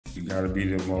You got to be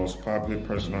the most popular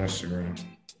person on Instagram.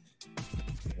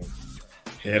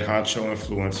 Head honcho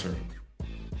influencer.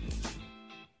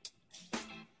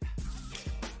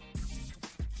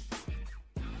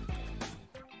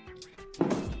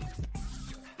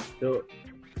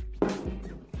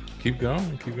 Keep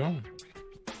going. Keep going.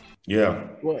 Yeah.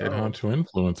 Head honcho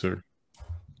influencer.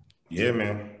 Yeah,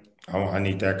 man. I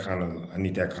need that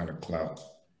kind of clout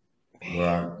where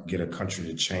I get a country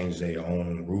to change their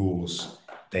own rules.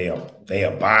 They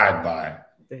abide by.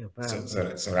 So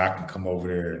that I can come over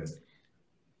there and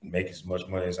make as much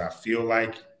money as I feel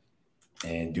like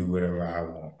and do whatever I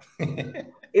want.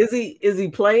 Is he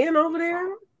playing over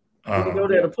there? Did he go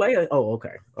there to play? Oh,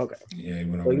 okay. Yeah,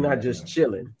 so you're not just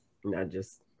chilling. You're not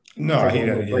just he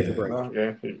doesn't.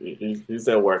 Yeah, he's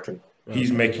there working.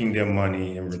 He's making them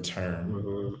money in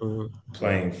return,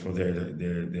 playing for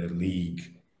their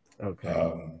league.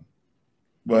 Okay.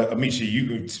 But Amisha, you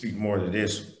can speak more to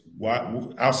this. Why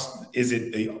was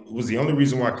the only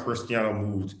reason why Cristiano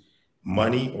moved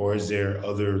money, or is there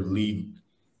other league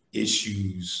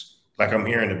issues? Like I'm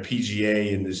hearing the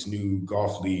PGA and this new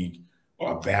golf league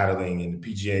are battling, and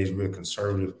the PGA is really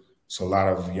conservative. So a lot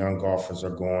of young golfers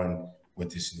are going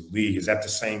with this new league. Is that the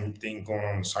same thing going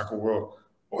on in the soccer world,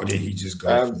 or did he just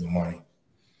go for the money?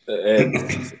 I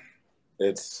think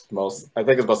it's mostly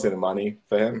the money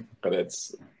for him, but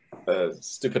it's a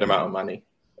stupid amount of money,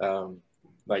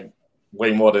 like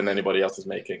way more than anybody else is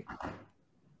making.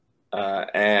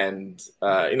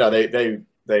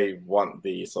 They want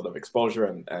the sort of exposure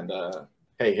and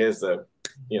hey, here's the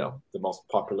most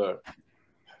popular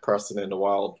person in the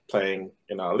world playing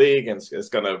in our league, and it's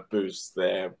going to boost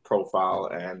their profile,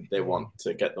 and they want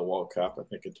to get the World Cup, I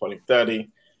think, in 2030.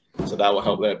 So that will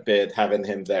help their bid, having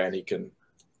him there, and he can,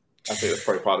 I think that's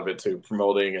probably part of it too,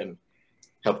 promoting and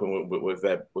helping with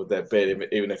their bid,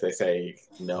 even if they say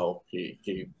no,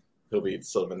 he'll be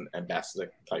sort of an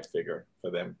ambassador type figure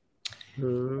for them.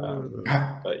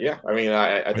 But yeah, I mean,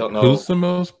 I don't know. Who's the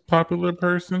most popular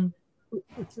person?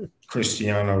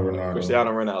 Cristiano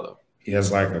Ronaldo. He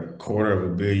has like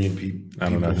 250 million people. I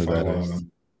don't know who that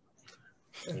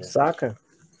is. Soccer.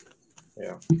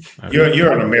 Yeah.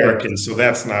 You're an American, so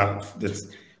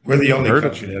we're the only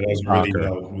country that doesn't really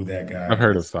know who that guy is. I've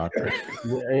heard of soccer.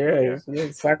 Yeah, he's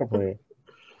a soccer player.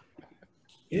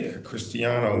 Yeah,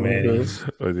 Cristiano, man. Was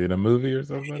he in a movie or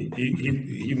something?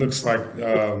 He looks like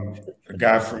a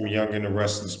guy from Young and the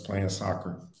Restless playing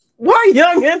soccer. Why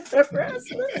Young and the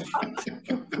Restless?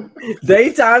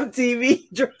 Daytime TV.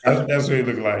 That's what he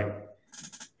looked like.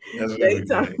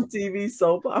 Daytime TV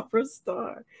soap opera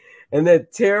star. And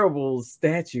that terrible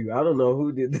statue. I don't know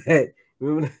who did that.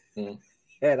 Remember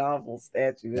that awful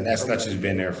statue? And that statue's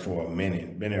been there for a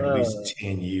minute. Been there at least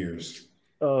 10 years.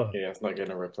 Oh, yeah, it's not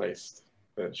getting replaced.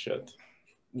 That shit.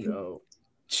 No.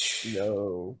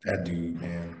 That dude,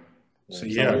 man. So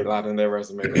a lot in their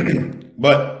resume.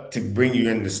 But to bring you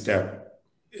in the step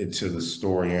into the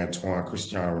story, Antoine,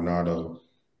 Cristiano Ronaldo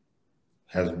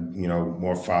has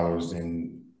more followers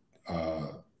than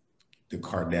the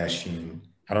Kardashian.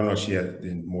 I don't know if she had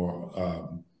more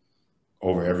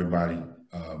over everybody.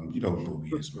 You know who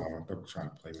Booby is, Mama. Don't try to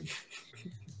play me.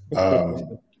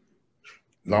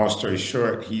 Long story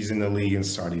short, he's in the league in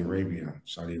Saudi Arabia.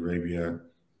 Saudi Arabia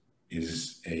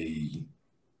is a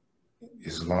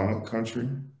Islamic country,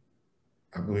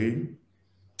 I believe.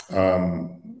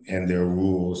 And there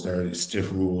are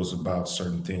stiff rules about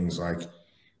certain things like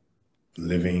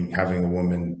having a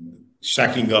woman,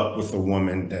 shacking up with a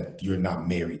woman that you're not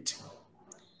married to.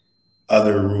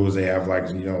 Other rules they have, like,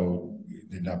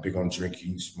 they're not big on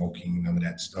drinking, smoking, none of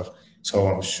that stuff. So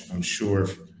I'm sure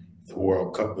if the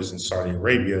World Cup was in Saudi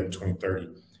Arabia in 2030,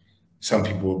 some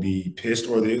people will be pissed,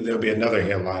 or there'll be another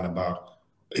headline about,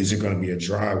 is it going to be a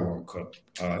dry World Cup?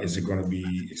 Is it going to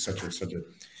be et cetera, et cetera?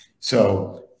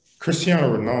 So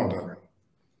Cristiano Ronaldo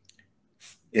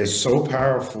is so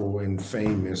powerful and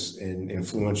famous and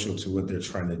influential to what they're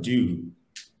trying to do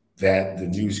that the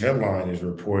news headline is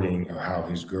reporting how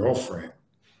his girlfriend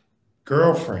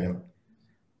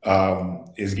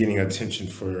is getting attention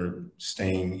for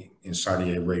staying in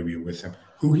Saudi Arabia with him,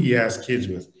 who he has kids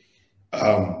with,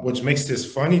 which makes this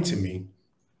funny to me.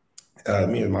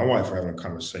 Me and my wife were having a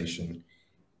conversation,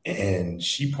 and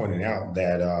she pointed out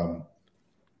that,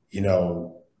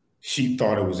 she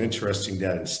thought it was interesting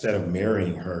that instead of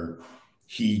marrying her,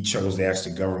 he chose to ask the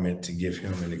government to give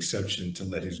him an exception to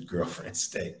let his girlfriend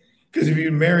stay. Because if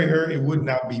you marry her, it would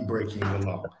not be breaking the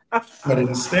law. But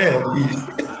instead,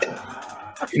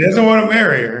 he doesn't want to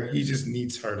marry her. He just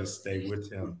needs her to stay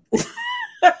with him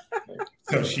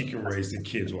so she can raise the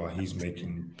kids while he's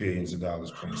making billions of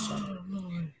dollars playing soccer.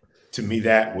 to me,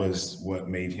 that was what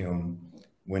made him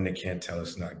win the Can't Tell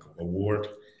Us Not award.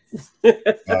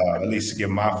 At least to get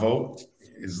my vote.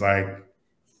 It's like,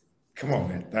 come on,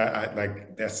 man.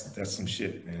 That's some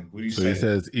shit, man. What do you say? So he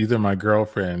says either my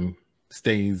girlfriend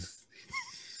stays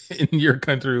in your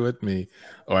country with me,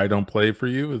 or I don't play for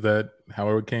you. Is that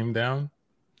how it came down?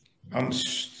 I'm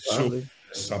sure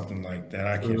something like that.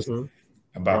 I can't say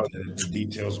about the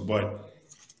details, but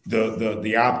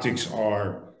the optics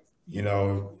are, you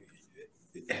know,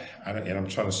 and I'm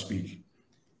trying to speak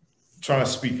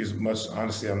as much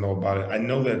honestly I know about it. I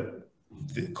know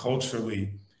that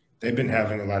culturally they've been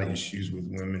having a lot of issues with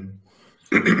women,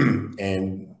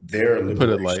 and they're put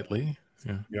it lightly,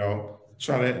 yeah. You know,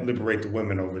 trying to liberate the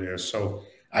women over there. So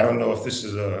I don't know if this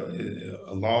is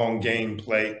a long game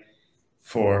play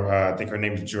for I think her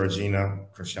name is Georgina,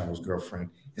 Cristiano's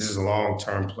girlfriend. This is a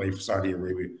long-term play for Saudi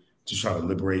Arabia to try to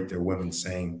liberate their women,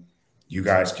 saying, you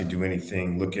guys can do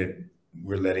anything. Look at,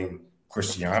 we're letting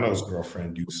Cristiano's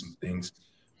girlfriend do some things.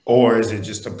 Or is it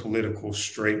just a political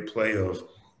straight play of,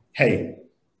 hey,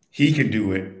 he can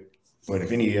do it, but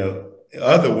if any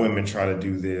other women try to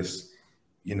do this,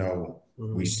 you know,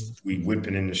 we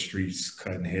whipping in the streets,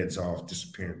 cutting heads off,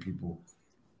 disappearing people,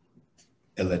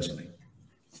 allegedly.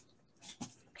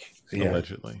 So, yeah,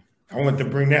 allegedly. I want to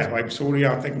bring that. Like, so what do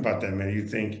y'all think about that, man? You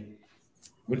think,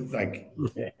 what, like,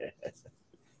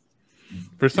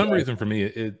 for some reason, for me,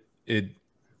 it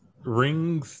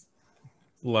rings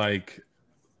like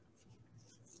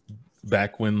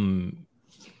back when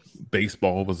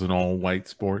baseball was an all-white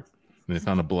sport, and they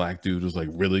found a black dude who was like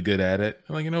really good at it.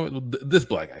 I'm like, you know what, this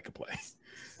black guy could play.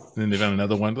 And then they found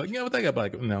another one, like, yeah, but they got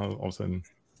black. Now all of a sudden,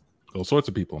 all sorts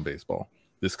of people in baseball.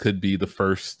 This could be the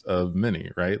first of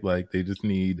many, right? Like, they just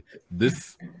need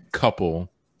this couple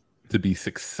to be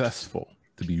successful,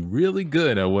 to be really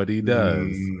good at what he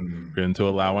does, for him to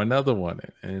allow another one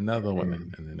and another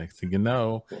one. And the next thing you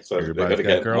know, so everybody's got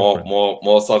get girlfriends.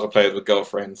 More soccer players with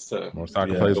girlfriends. More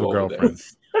soccer players with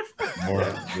girlfriends.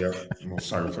 more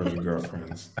soccer players with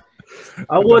girlfriends.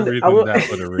 I wonder. That's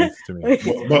what it reads to me.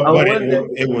 But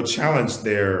it will challenge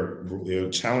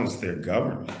their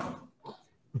government.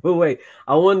 But wait,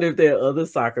 I wonder if there are other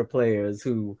soccer players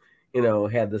who, you know,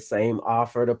 had the same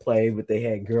offer to play, but they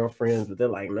had girlfriends, but they're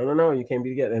like, no, you can't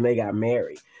be together, and they got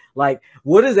married. Like,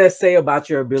 what does that say about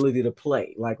your ability to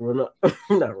play? Like, Ronaldo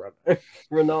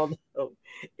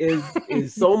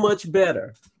is so much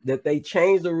better that they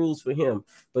change the rules for him,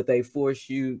 but they force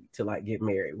you to like get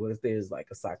married. What if there's like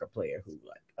a soccer player who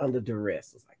like under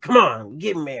duress is like, come on,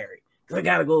 get married, because I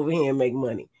gotta go over here and make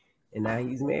money, and now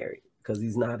he's married because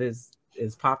he's not as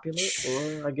popular,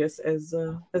 or I guess as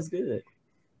good.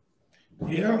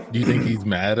 Yeah. Do you think he's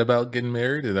mad about getting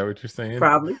married? Is that what you're saying?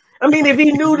 Probably. I mean, if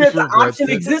he knew that the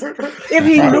option existed, if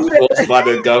he knew that by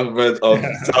the government of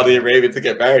Saudi Arabia to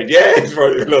get married, yeah, it's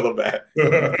probably a little bad.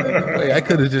 Wait, I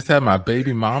could have just had my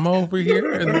baby mama over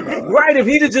here, and right? If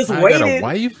he'd have just waited, got a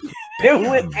wife, and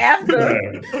went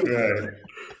after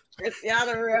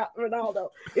Cristiano Ronaldo.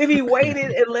 If he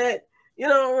waited and let, you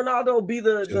know, Ronaldo be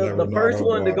the first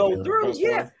one to go through.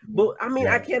 Yeah. But I mean,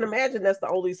 I can't imagine that's the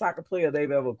only soccer player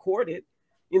they've ever courted,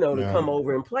 you know, to come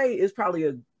over and play. It's probably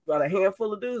about a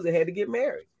handful of dudes that had to get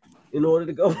married in order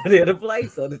to go over there to play,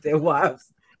 so that their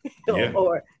wives,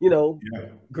 or, you know,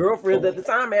 girlfriends at the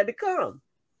time had to come.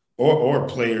 Or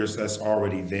players that's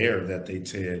already there that they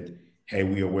said, hey,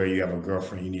 we aware you have a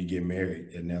girlfriend, you need to get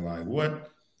married. And they're like, what?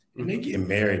 And they get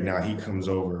married. Now he comes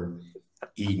over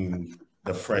eating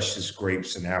the freshest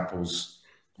grapes and apples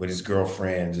with his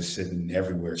girlfriend, just sitting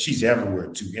everywhere. She's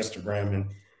everywhere too, Instagramming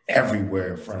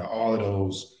everywhere in front of all of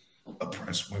those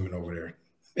oppressed women over there.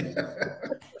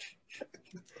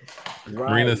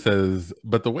 Marina says,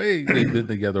 but the way they've been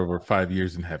together over 5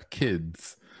 years and have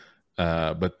kids,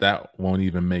 but that won't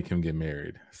even make him get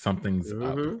married. Something's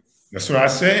up. That's what I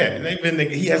said.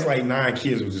 He has like 9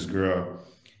 kids with this girl.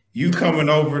 You coming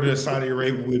over to Saudi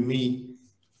Arabia with me?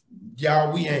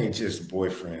 Y'all, we ain't just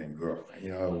boyfriend and girlfriend,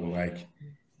 you know, like,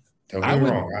 don't get me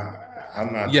wrong.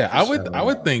 I'm not. Yeah, I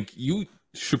would think you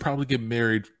should probably get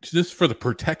married just for the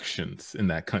protections in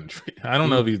that country. I don't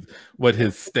know if what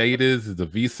his state is a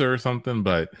visa or something,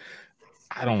 but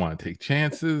I don't want to take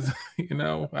chances. You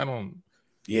know, I don't.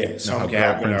 Yeah, some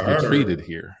girlfriends get treated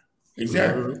here.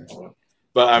 Exactly.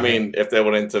 But I mean, if they're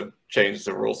willing to change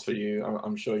the rules for you,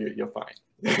 I'm sure you're fine.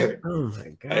 Oh my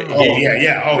god! Don't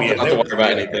have to worry about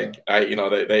anything.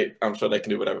 I'm sure they can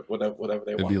do whatever they want.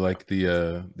 It'd be like the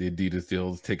Adidas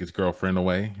deals, take his girlfriend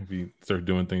away if you start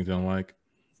doing things you don't like.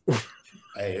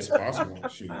 Hey, it's possible.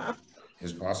 Shoot,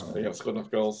 it's possible. They have good enough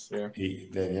girls. Yeah.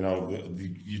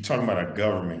 You're talking about a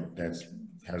government that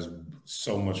has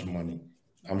so much money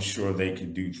I'm sure they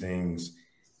could do things.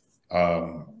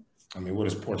 I mean, what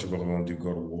is Portugal going to do?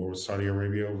 Go to war with Saudi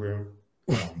Arabia over him?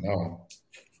 I don't know.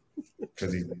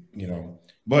 Because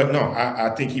but no,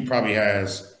 I think he probably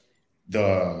has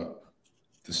the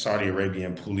Saudi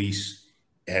Arabian police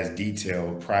has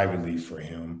detailed privately for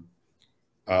him.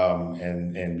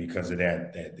 And because of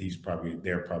that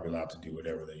they're probably allowed to do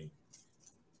whatever they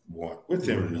want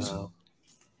within reason.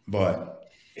 But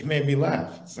it made me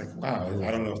laugh. It's like, wow,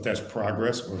 I don't know if that's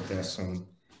progress or if that's some,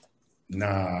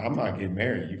 nah, I'm not getting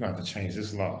married. You're going to have to change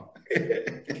this law.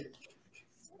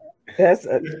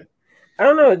 I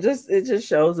don't know. It just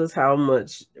shows us how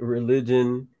much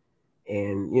religion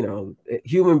and,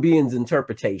 human beings'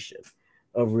 interpretation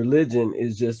of religion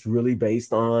is just really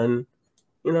based on,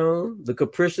 the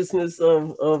capriciousness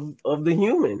of the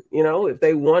human. If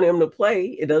they want him to play,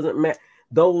 it doesn't matter.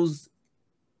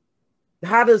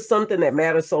 How does something that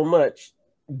matters so much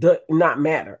not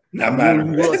matter?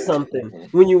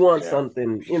 When you want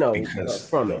something,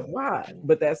 from it. Why?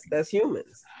 But that's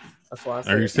humans. That's why I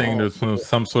say. Are you saying there's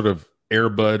some sort of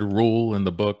Airbud rule in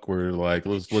the book where, like,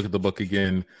 let's look at the book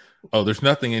again? Oh, there's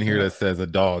nothing in here that says a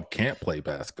dog can't play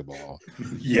basketball.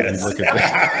 Yes. Look at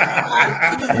that.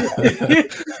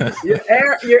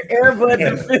 your Airbud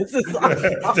defense is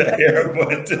the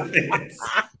Airbud defense.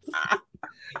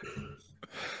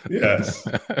 Yes.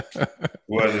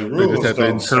 Well, the rules just have to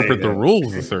interpret the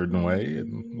rules a certain way.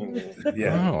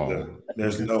 Yeah.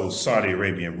 There's no Saudi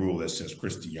Arabian rule that says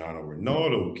Cristiano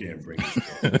Ronaldo can't bring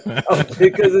it.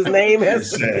 Because his name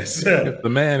has the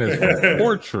man is from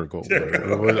Portugal.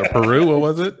 Peru, what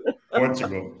was it?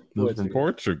 Portugal. He's from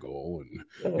Portugal.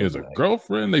 And he has a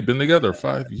girlfriend. They've been together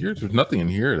 5 years. There's nothing in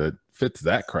here that fits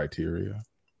that criteria.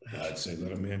 I'd say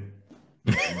let him in.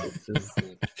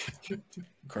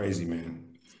 Crazy, man.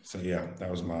 So yeah, that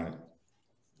was my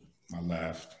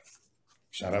laugh.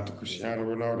 Shout out to Cristiano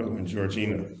Ronaldo and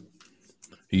Georgina.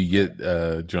 You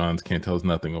get John's Can't Tell Us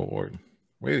Nothing award.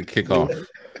 Way to kick off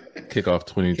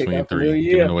 2023,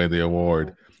 giving away the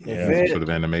award. Yeah, some sort of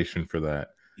animation for that.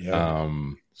 Yeah.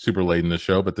 Super late in the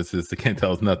show, but this is the Can't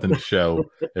Tell Us Nothing show.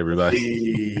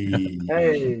 Everybody,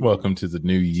 hey. Welcome to the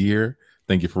new year.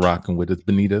 Thank you for rocking with us,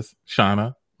 Benitas,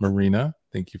 Shauna, Marina.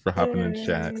 Thank you for hopping in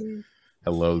chat.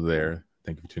 Hello there.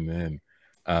 Thank you for tuning in.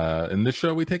 In this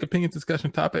show, we take opinion,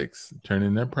 discussion topics, turn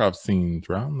in improv scenes,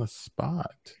 round the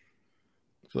spot.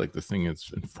 I feel like this thing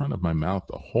is in front of my mouth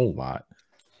a whole lot.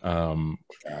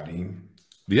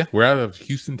 Yeah, we're out of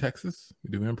Houston, Texas. We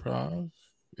do improv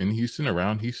in Houston,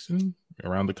 around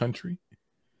the country.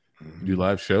 We do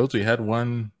live shows. We had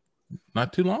one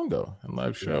not too long ago, a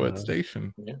live show at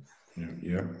Station.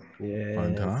 Yeah.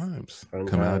 Fun times.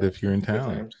 Come out if you're in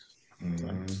town.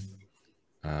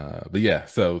 But yeah,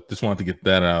 so just wanted to get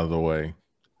that out of the way.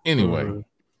 Anyway,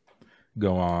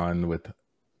 go on with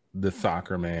the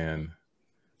soccer man.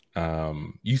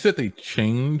 You said they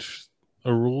changed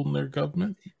a rule in their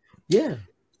government? Yeah.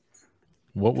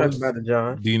 What was about it,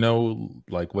 John? Do you know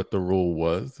like what the rule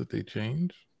was that they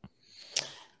changed?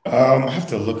 I have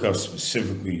to look up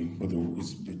specifically, but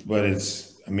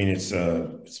it's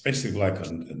basically like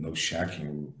a no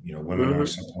shacking rule. Women are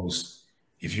supposed,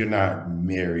 if you're not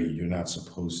married, you're not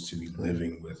supposed to be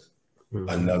living with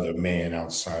another man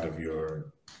outside of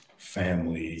your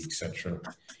family, etc.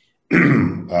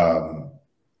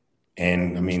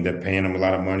 And I mean, they're paying him a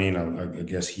lot of money, and I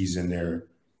guess he's in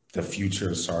the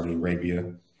future of Saudi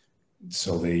Arabia.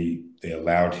 So they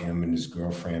allowed him and his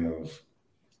girlfriend of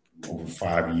over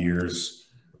 5 years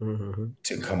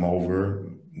to come over,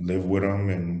 live with him,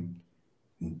 and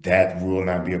that rule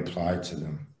not be applied to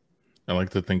them. I like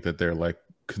to think that they're like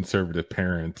conservative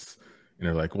parents, and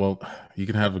they're like, well, you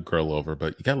can have a girl over,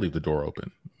 but you got to leave the door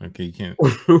open. Okay, you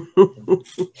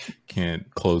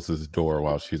can't close this door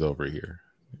while she's over here.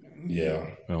 Yeah,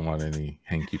 I don't want any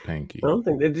hanky panky. I don't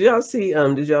think. Did y'all see?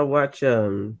 Did y'all watch?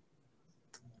 Is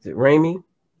it Raimi?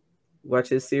 Watch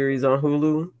his series on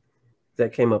Hulu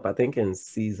that came up, I think, in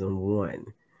season 1.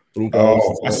 When he goes,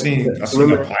 I seen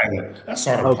the pilot. I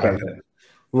saw the pilot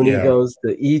when he goes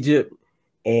to Egypt,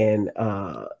 and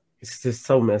it's just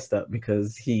so messed up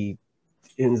because he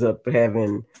ends up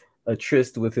having a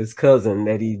tryst with his cousin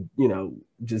that he,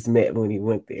 just met when he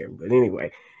went there. But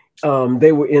anyway.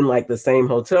 They were in like the same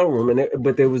hotel room,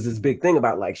 but there was this big thing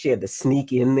about like she had to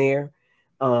sneak in there,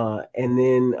 and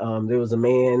then there was a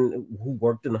man who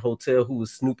worked in the hotel who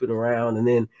was snooping around, and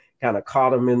then kind of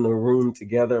caught them in the room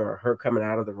together, or her coming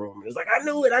out of the room. It was like, I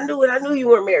knew you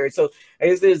weren't married. So I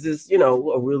guess there's this,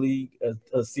 a really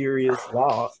a serious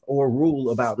law or rule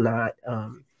about not,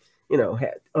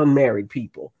 unmarried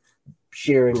people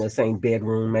sharing the same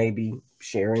bedroom, maybe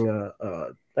sharing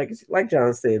like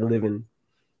John said, living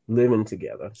living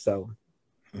together. So,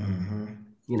 Mm-hmm.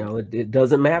 you know, it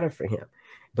doesn't matter for him,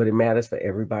 but it matters for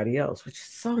everybody else, which is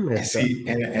so messed up.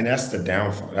 And that's the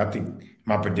downfall. I think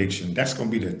my prediction, that's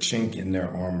going to be the chink in their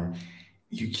armor.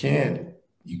 You can't,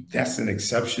 that's an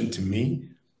exception to me.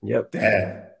 Yep.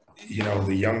 That, you know,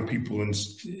 the young people in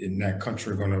that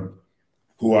country are going to,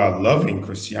 who are loving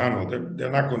Cristiano,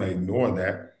 they're not going to ignore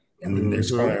that. And then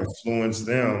it's going to influence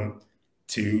them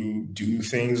to do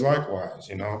things likewise,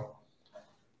 you know.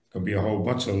 There'll be a whole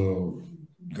bunch of little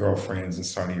girlfriends in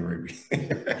Saudi Arabia.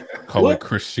 Call it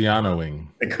Cristianoing.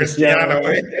 The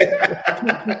Cristianoing.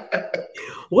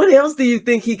 What else do you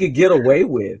think he could get away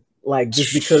with? Like,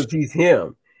 just because he's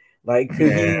him? Like,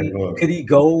 could he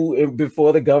go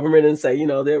before the government and say, you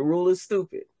know, that rule is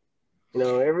stupid? You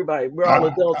know, everybody, we're all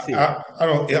adults here. I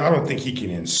don't think he can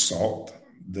insult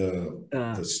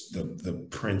the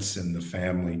prince and the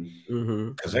family,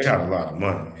 because they got a lot of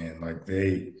money, man. Like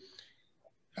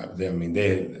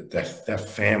that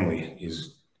family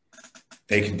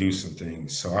they can do some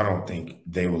things. So I don't think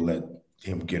they will let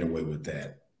him get away with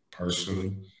that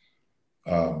personally.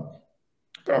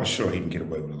 But I'm sure he can get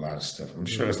away with a lot of stuff. I'm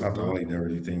sure that's not the only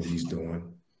dirty thing he's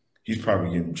doing. He's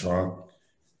probably getting drunk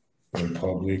in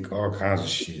public, all kinds of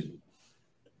shit.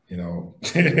 You know.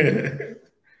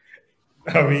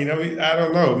 I mean, I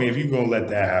don't know. I mean, if you're gonna let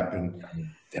that happen,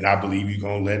 then I believe you're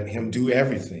gonna let him do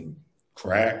everything.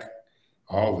 Crack,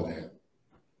 all of that.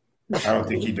 I don't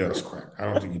think he does crack. I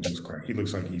don't think he does crack. He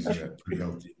looks like he's pretty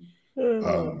healthy.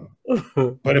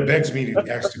 But it begs me to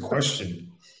ask the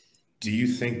question, do you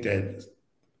think that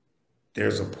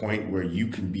there's a point where you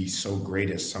can be so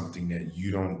great at something that you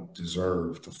don't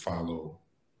deserve to follow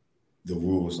the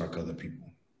rules like other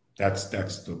people? That's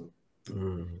the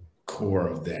core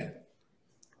of that.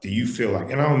 Do you feel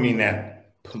like, and I don't mean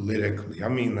that politically, I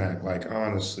mean that, like,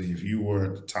 honestly, if you were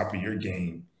at the top of your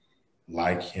game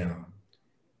like him,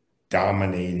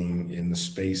 dominating in the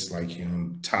space like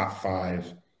him, top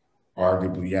 5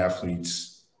 arguably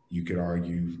athletes, you could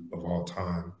argue, of all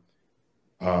time,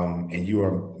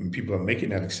 and people are making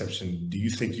that exception, do you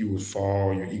think you would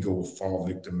your ego would fall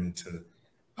victim into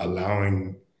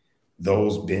allowing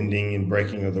those bending and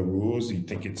breaking of the rules? Do you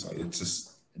think it's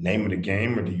just the name of the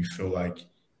game, or do you feel like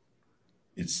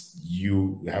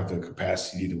you have the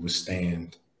capacity to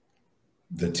withstand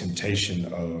the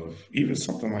temptation of even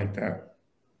something like that?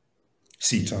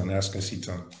 CTUN, asking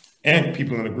CTUN, and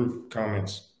people in the group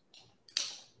comments,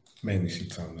 mainly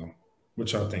CTUN though.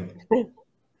 What y'all think?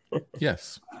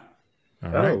 Yes. All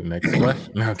right. Next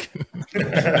question. No,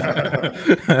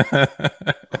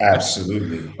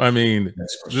 Absolutely. I mean,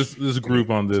 this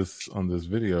group on this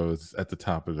video is at the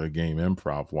top of their game,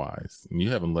 improv wise, and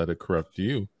you haven't let it corrupt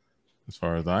you, as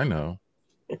far as I know.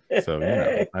 So, you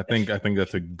know, I think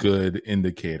that's a good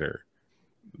indicator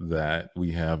that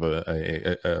we have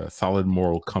a solid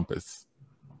moral compass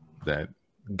that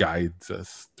guides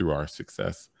us through our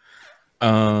success.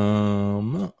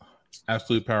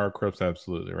 Absolute power corrupts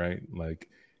absolutely, right? Like,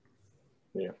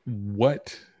 yeah.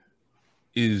 What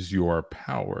is your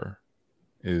power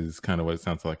is kind of what it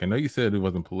sounds like. I know you said it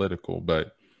wasn't political,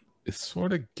 but it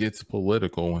sort of gets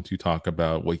political once you talk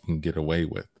about what you can get away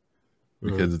with,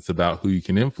 because it's about who you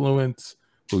can influence,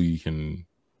 who you can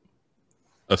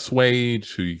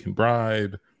assuage, who you can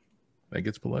bribe. That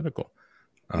gets political.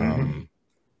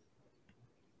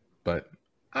 But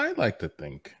I like to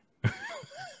think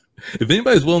if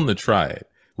anybody's willing to try it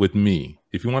with me,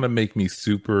 if you want to make me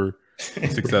super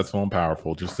successful and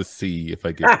powerful just to see if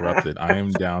I get corrupted, I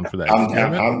am down for that.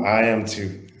 I am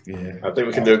too. Yeah, I think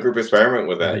we can do a group experiment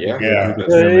with that. Yeah,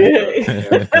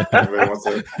 everybody wants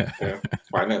to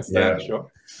finance that.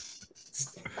 Sure.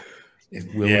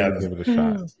 Give it a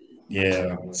shot.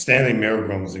 Yeah, Stanley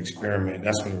Milgram's experiment.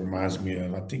 That's what it reminds me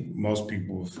of. I think most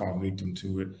people will fall victim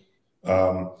to it.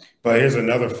 But here's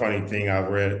another funny thing I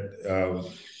read.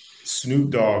 Snoop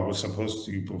Dogg was supposed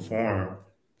to perform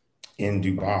in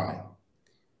Dubai,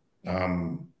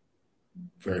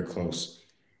 very close.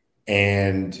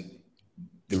 And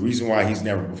the reason why he's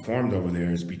never performed over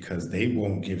there is because they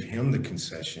won't give him the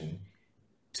concession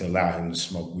to allow him to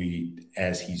smoke weed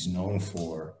as he's known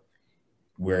for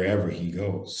wherever he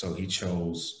goes. So he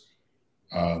chose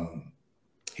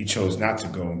not to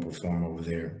go and perform over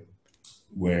there.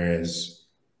 Whereas,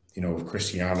 you know, if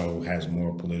Cristiano has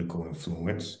more political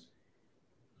influence,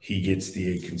 he gets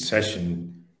the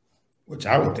concession, which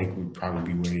I would think would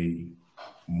probably be way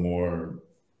more,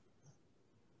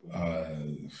 I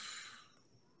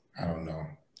don't know,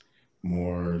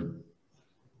 more,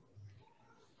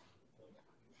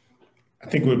 I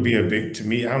think it would be to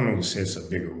me, I don't know if it's a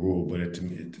bigger rule, but to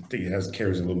me, I think it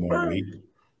carries a little more weight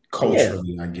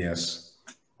culturally, I guess.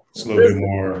 It's a little bit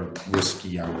more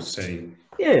risky, I would say.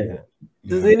 Yeah.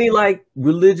 Does any like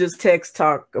religious text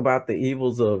talk about the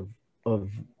evils of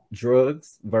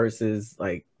drugs versus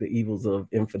like the evils of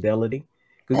infidelity?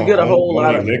 Because you get a whole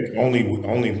lot of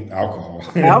only alcohol.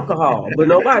 Alcohol, but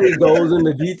nobody goes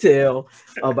into detail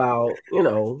about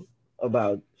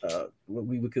about what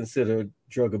we would consider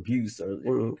drug abuse,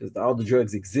 or because all the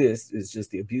drugs exist, it's just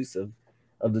the abuse of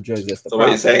the drugs. That's the so problem. What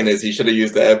you're saying is he should have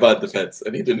used the air bud defense,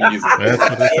 and he didn't use it. That's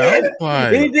what it sounds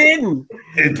like. He didn't.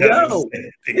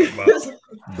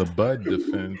 The bud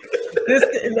defense.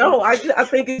 I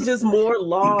think it's just more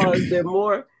laws. There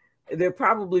are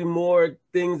probably more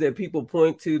things that people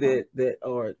point to that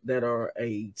are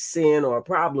a sin or a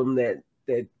problem that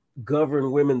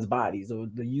govern women's bodies, or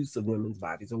the use of women's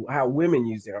bodies, or how women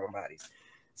use their own bodies.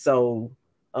 So,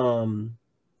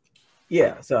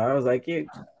 yeah. So I was like, the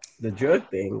drug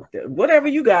thing, whatever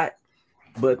you got,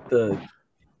 but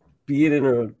be it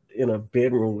in a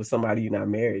bedroom with somebody you're not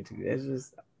married to. That's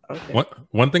just okay.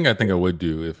 One thing I think I would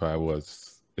do if I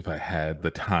had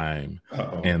the time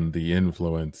and the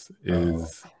influence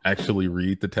is actually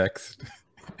read the text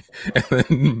and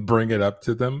then bring it up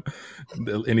to them.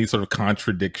 Any sort of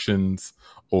contradictions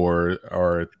or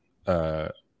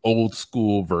old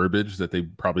school verbiage that they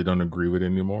probably don't agree with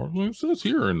anymore. It says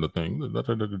here in the thing.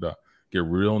 Get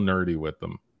real nerdy with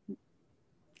them.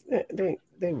 They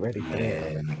ready for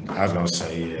that. I was gonna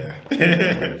say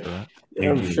yeah.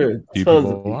 I'm sure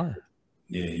people are.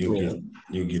 Yeah,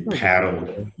 you'll get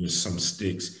paddled with some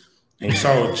sticks. And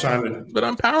so trying to, but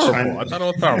I'm powerful. I thought I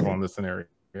was powerful in this scenario.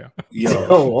 Yeah.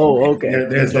 Okay.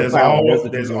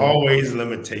 There's always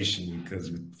limitation,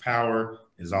 because power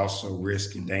is also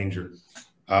risk and danger.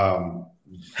 The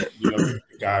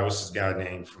guy, what's this guy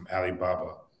named from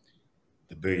Alibaba,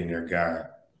 the billionaire guy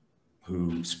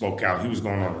who spoke out. He was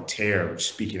going on a tear,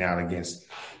 speaking out against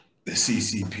the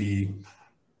CCP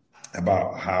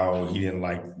about how he didn't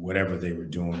like whatever they were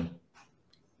doing.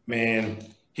 Man,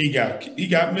 he got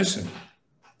missing.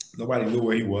 Nobody knew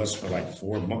where he was for like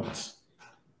 4 months.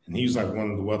 And he was like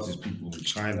one of the wealthiest people in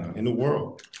China, in the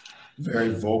world. Very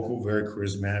vocal, very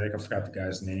charismatic. I forgot the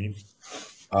guy's name.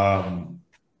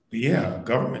 But yeah,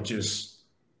 government just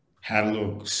had a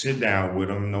little sit down with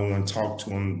him. No one talked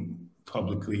to him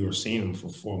publicly or seen him for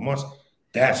 4 months.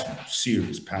 That's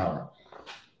serious power.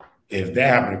 If that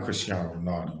happened to Cristiano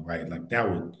Ronaldo, right, like that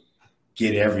would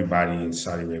get everybody in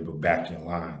Saudi Arabia back in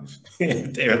line.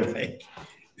 They're like,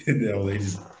 they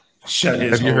just shut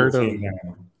his whole thing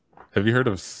down. Have you heard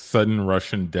of sudden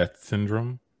Russian death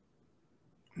syndrome?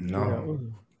 No.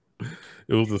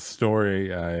 It was a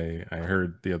story I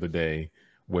heard the other day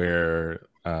where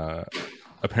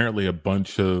apparently a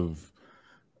bunch of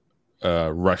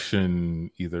Russian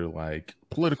either like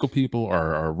political people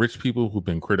or rich people who've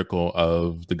been critical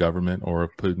of the government or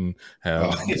of Putin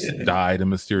have died in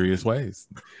mysterious ways,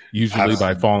 usually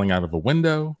by falling out of a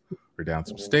window or down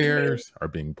some stairs or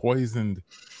being poisoned.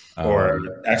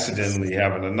 Or accidentally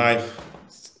having a knife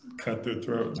cut their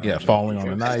throat. Yeah, falling on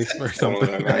a knife or something.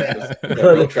 Falling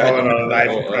on a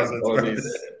knife.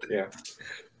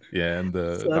 Yeah, and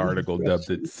the article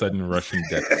dubbed it sudden Russian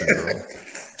death syndrome.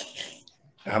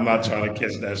 I'm not trying to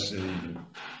catch that shit either.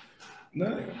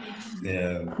 No.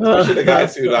 Yeah. Especially the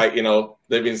guys who, like,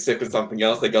 they've been sick with something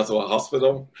else. They go to a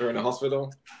hospital. They're in a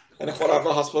hospital. And they fall out of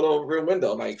the hospital room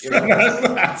window. Like,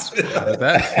 That's What?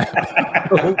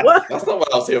 That's not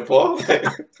what I was here for.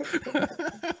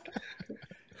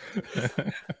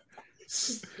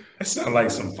 That sounds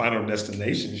like some Final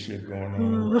Destination shit going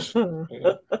on.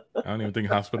 I don't even think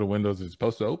hospital windows are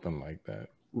supposed to open like that.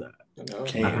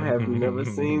 I have never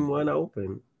seen one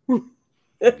open.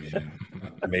 Yeah.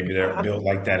 Maybe they're built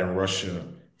like that in Russia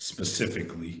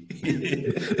specifically.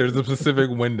 There's a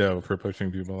specific window for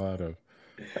pushing people out of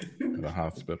the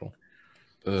hospital.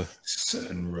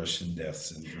 Sudden Russian death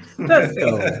syndrome. That's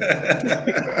cool.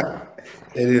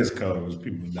 It is cold because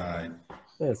people died.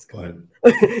 That's cool.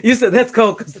 You said that's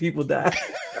cold because people died.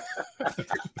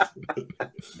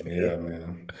 Yeah,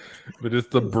 man. But it's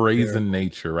the brazen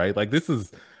nature, right? Like this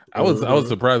is, I was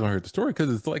surprised when I heard the story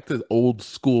because it's like this old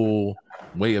school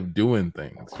way of doing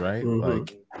things, right?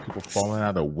 Like people falling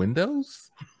out of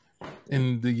windows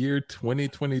in the year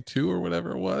 2022 or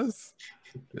whatever it was.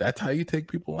 That's how you take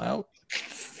people out.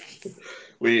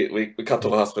 We cut to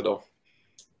the hospital.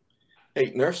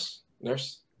 Hey, nurse.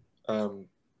 Yes.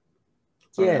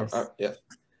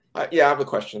 I have a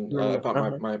question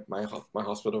about my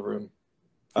hospital room.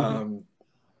 I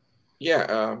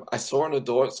saw on the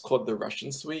door it's called the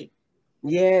Russian suite.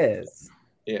 Yes.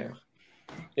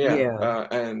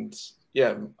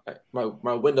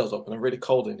 My window's open. I'm really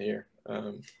cold in here.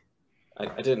 I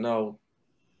didn't know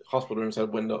hospital rooms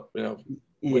had windows Yeah,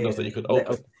 that you could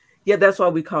open. Yeah, that's why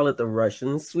we call it the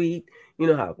Russian suite. You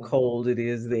know how cold it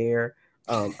is there.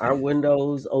 Our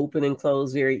windows open and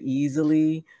close very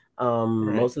easily.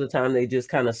 Most of the time they just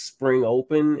kind of spring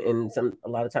open, and a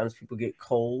lot of times people get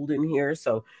cold in here,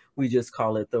 so we just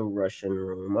call it the Russian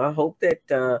room. I hope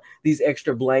that these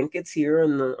extra blankets here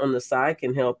on the side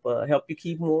can help you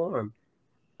keep warm.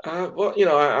 Well,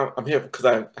 I'm here because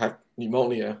I have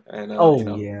pneumonia, and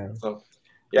yeah. So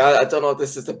yeah, I don't know if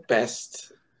this is the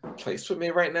best place for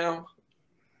me right now.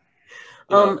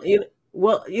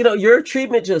 Well, your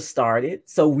treatment just started,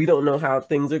 so we don't know how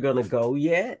things are going to go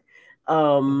yet.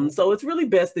 So it's really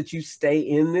best that you stay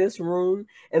in this room.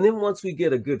 And then once we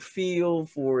get a good feel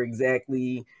for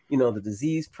exactly, the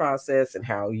disease process and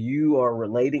how you are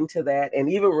relating to that and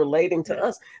even relating to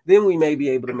us, then we may be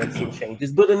able to make some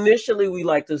changes. But initially we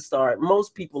like to start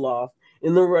most people off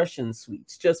in the Russian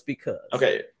suites just because.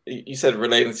 Okay. You said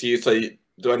relating to you. So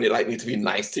do I need to be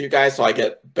nice to you guys so I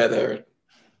get better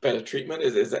treatment?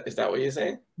 Is that what you're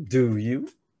saying? Do you?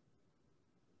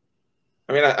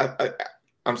 I mean,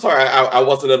 I'm sorry, I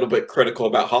was a little bit critical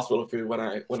about hospital food when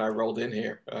I rolled in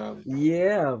here.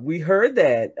 Yeah, we heard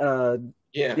that.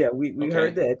 We okay.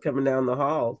 heard that coming down the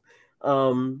hall.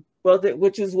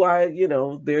 Which is why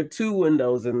there are 2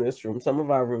 windows in this room. Some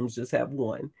of our rooms just have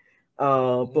 1.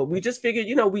 But we just figured,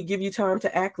 we give you time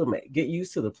to acclimate, get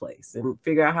used to the place, and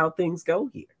figure out how things go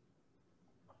here.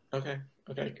 Okay.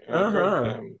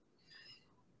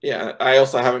 Yeah, I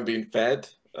also haven't been fed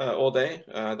all day.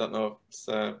 I don't know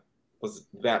if was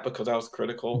that because I was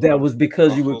critical. That was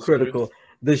because you were critical. Food.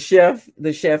 The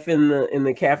chef in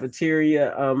the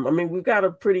cafeteria. I mean, we've got a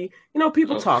pretty,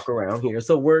 people talk around here,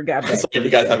 so word got back. So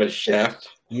you guys have a chef?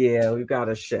 Yeah, we've got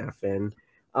a chef, and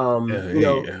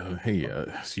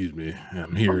excuse me,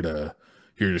 I'm here to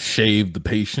shave the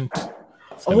patient.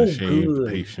 Shave the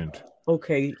patient.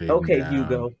 Okay,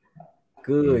 Hugo.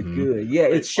 Good. Yeah,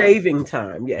 it's shaving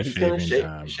time. Yeah, he's gonna shave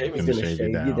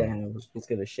you down. He's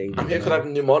gonna shave. I'm here because I have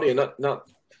pneumonia. Not.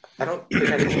 I don't think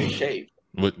I need to be shaved.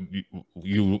 What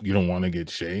you don't want to get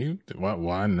shaved?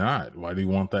 Why not? Why do you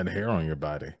want that hair on your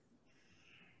body?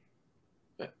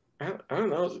 I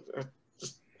don't know. I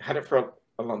just had it for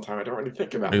a long time. I don't really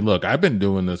think about it. Hey, look, I've been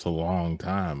doing this a long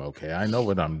time. Okay, I know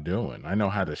what I'm doing. I know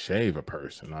how to shave a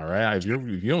person. All right. If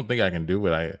you don't think I can do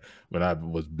what I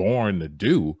was born to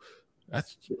do,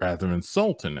 that's rather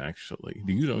insulting, actually.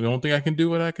 You don't think I can do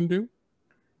what I can do?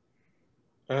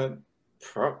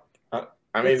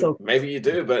 I mean, okay. Maybe you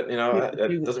do, but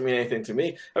that doesn't mean anything to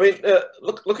me. I mean,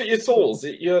 look at your tools.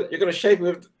 You're going to shave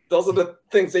with. Those are the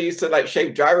things they used to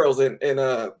shave gyros in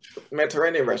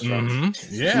Mediterranean restaurants.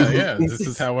 Yeah. This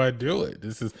is how I do it.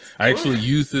 I actually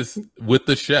used this with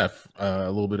the chef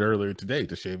a little bit earlier today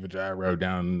to shave a gyro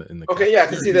down in the. Okay, yeah, I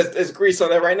can see there's grease on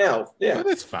there right now. Yeah, but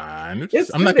it's fine.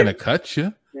 I'm not going to cut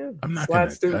you. Yeah, I'm not going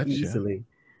to cut easily. You.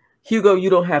 Hugo, you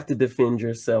don't have to defend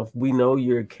yourself. We know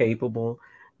you're capable.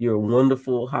 You're a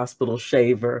wonderful hospital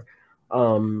shaver.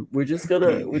 We're just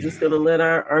gonna let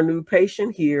our new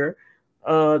patient here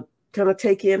kind of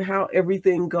take in how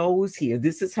everything goes here.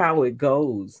 This is how it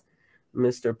goes,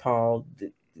 Mr. Paul.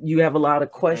 You have a lot of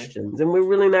questions, and we're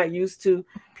really not used to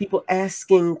people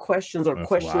asking questions or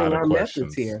questioning our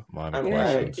methods here. I do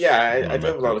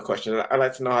have a lot of questions. I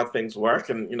like to know how things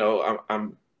work, and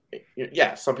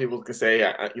some people can say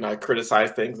I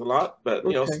criticize things a lot, but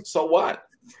so what?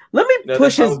 Let me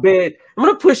push his bed. I'm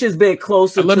going to push his bed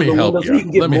closer. Let to me the help window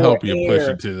you. So let me help you push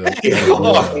it to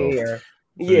the air.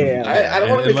 Yeah, I don't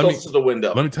want to be close to the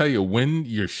window. Let me tell you, when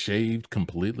you're shaved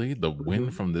completely, the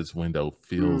wind from this window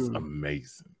feels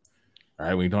amazing. All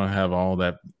right, we don't have all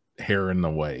that hair in the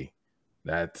way.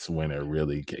 That's when it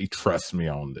really. Trust me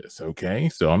on this, okay?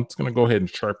 So I'm just going to go ahead and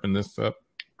sharpen this up.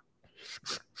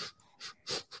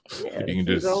 Yeah, you can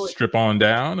just strip on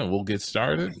down, and we'll get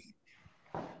started.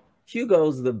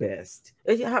 Hugo's the best.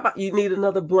 How about you need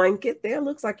another blanket there?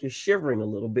 Looks like you're shivering a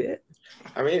little bit.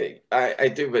 I mean, I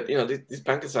do, but these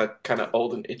blankets are kind of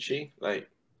old and itchy. I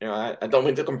don't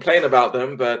mean to complain about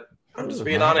them, but I'm just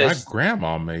being honest. My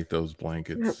grandma made those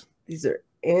blankets. These are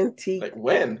antique. Like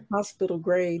when? Hospital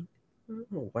grade.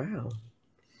 Oh wow.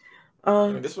 I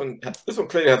mean, this one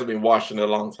clearly hasn't been washed in a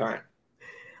long time.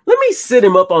 Let me sit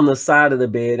him up on the side of the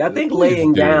bed. I think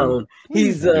laying down,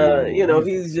 he's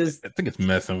he's just. I think it's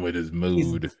messing with his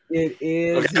mood. It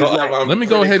is. Okay, let me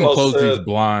go ahead and close these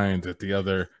blinds at the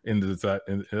other end of the side,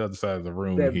 the other side of the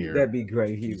room here. That'd be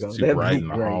great, Hugo. It's too bright in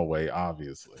the hallway,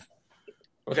 obviously.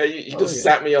 Okay, you just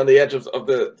sat me on the edge of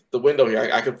the window here.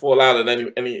 I could fall out at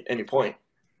any point.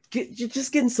 You're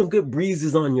just getting some good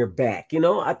breezes on your back.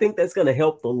 I think that's going to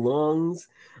help the lungs.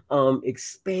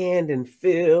 expand and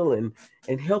fill and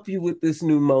help you with this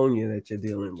pneumonia that you're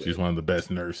dealing with. She's one of the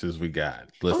best nurses we got.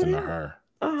 Listen to her.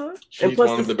 She's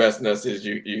one of the best nurses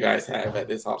you guys have at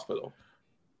this hospital.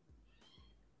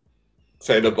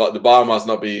 Say the bar must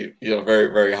not be very,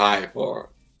 very high for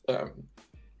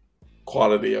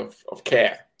quality of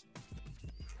care.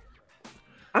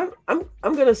 I'm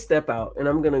gonna step out and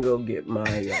I'm gonna go get my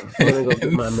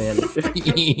manager.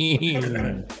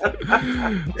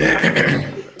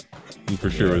 He for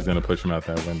sure is gonna push him out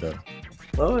that window.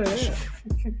 Oh yeah,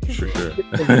 for sure.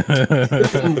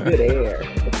 Some good air.